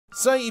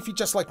So if you're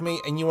just like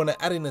me and you want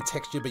to add in a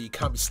texture but you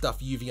can't be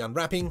stuffed UV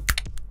unwrapping,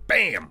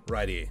 bam,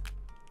 right here.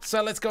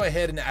 So let's go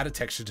ahead and add a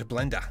texture to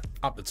Blender.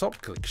 Up the top,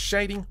 click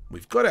shading.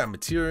 We've got our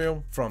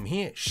material. From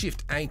here,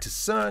 Shift A to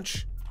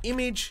search,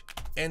 image,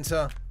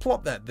 enter,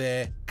 plop that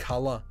there,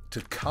 color to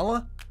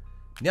color.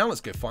 Now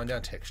let's go find our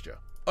texture.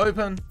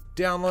 Open,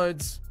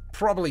 downloads,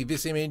 probably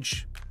this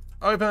image,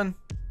 open.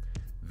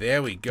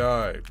 There we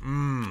go,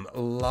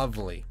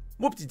 lovely.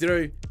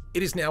 Whoop-de-doo,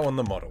 it is now on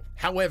the model.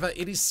 However,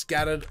 it is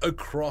scattered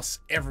across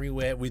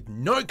everywhere with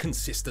no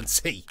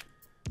consistency.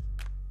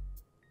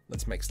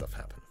 Let's make stuff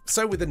happen.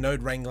 So with the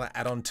Node Wrangler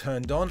add-on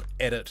turned on,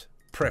 edit,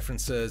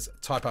 preferences,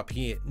 type up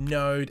here,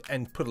 node,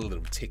 and put a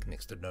little tick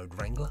next to Node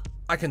Wrangler.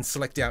 I can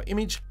select our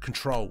image,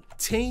 Control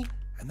T,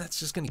 and that's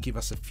just gonna give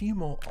us a few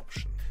more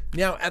options.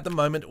 Now, at the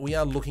moment, we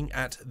are looking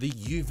at the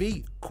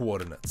UV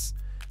coordinates.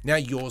 Now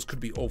yours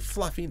could be all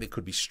fluffy, they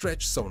could be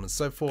stretched, so on and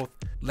so forth.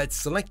 Let's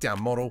select our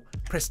model,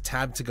 press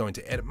tab to go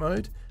into edit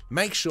mode.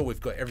 Make sure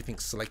we've got everything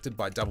selected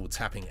by double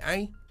tapping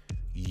A,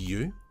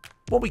 U.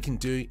 What we can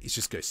do is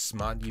just go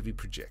Smart UV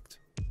Project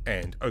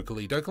and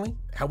oakley dokley.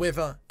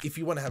 However, if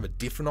you want to have a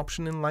different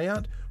option in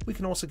layout, we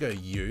can also go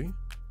U,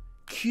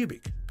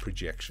 Cubic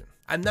Projection.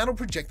 And that'll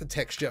project the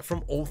texture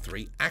from all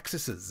three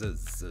axes.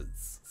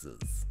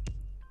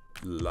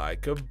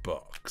 Like a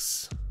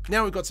box.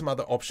 Now we've got some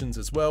other options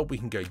as well. We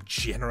can go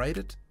generate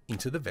it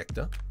into the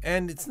vector,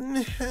 and it's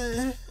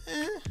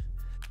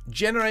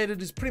generated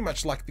is pretty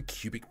much like the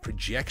cubic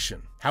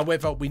projection.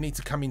 However, we need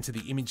to come into the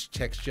image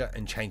texture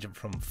and change it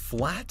from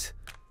flat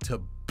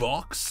to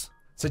box.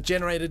 So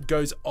generated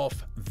goes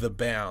off the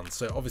bound.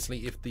 So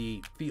obviously if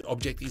the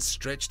object is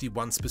stretched in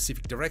one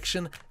specific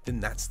direction, then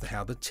that's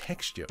how the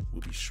texture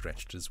will be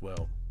stretched as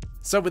well.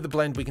 So with the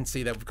blend, we can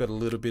see that we've got a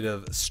little bit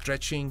of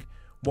stretching.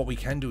 What we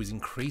can do is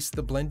increase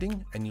the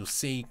blending, and you'll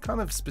see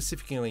kind of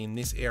specifically in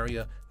this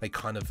area, they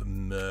kind of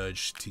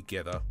merge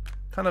together,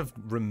 kind of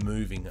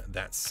removing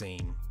that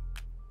seam.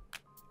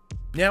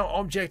 Now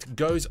object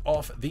goes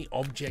off the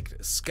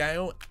object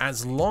scale.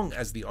 As long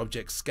as the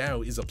object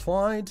scale is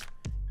applied,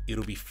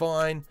 it'll be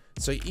fine.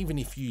 So even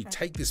if you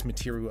take this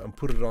material and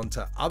put it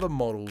onto other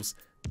models,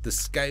 the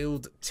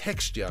scaled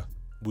texture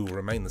will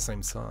remain the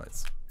same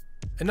size.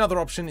 Another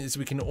option is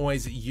we can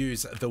always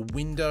use the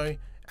window,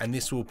 and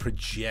this will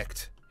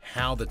project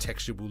how the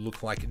texture will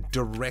look like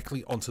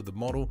directly onto the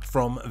model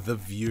from the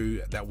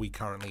view that we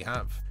currently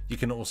have. You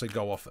can also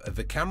go off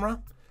the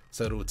camera,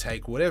 so it will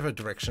take whatever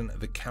direction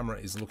the camera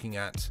is looking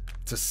at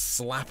to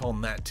slap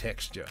on that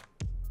texture.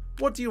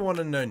 What do you want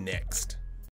to know next?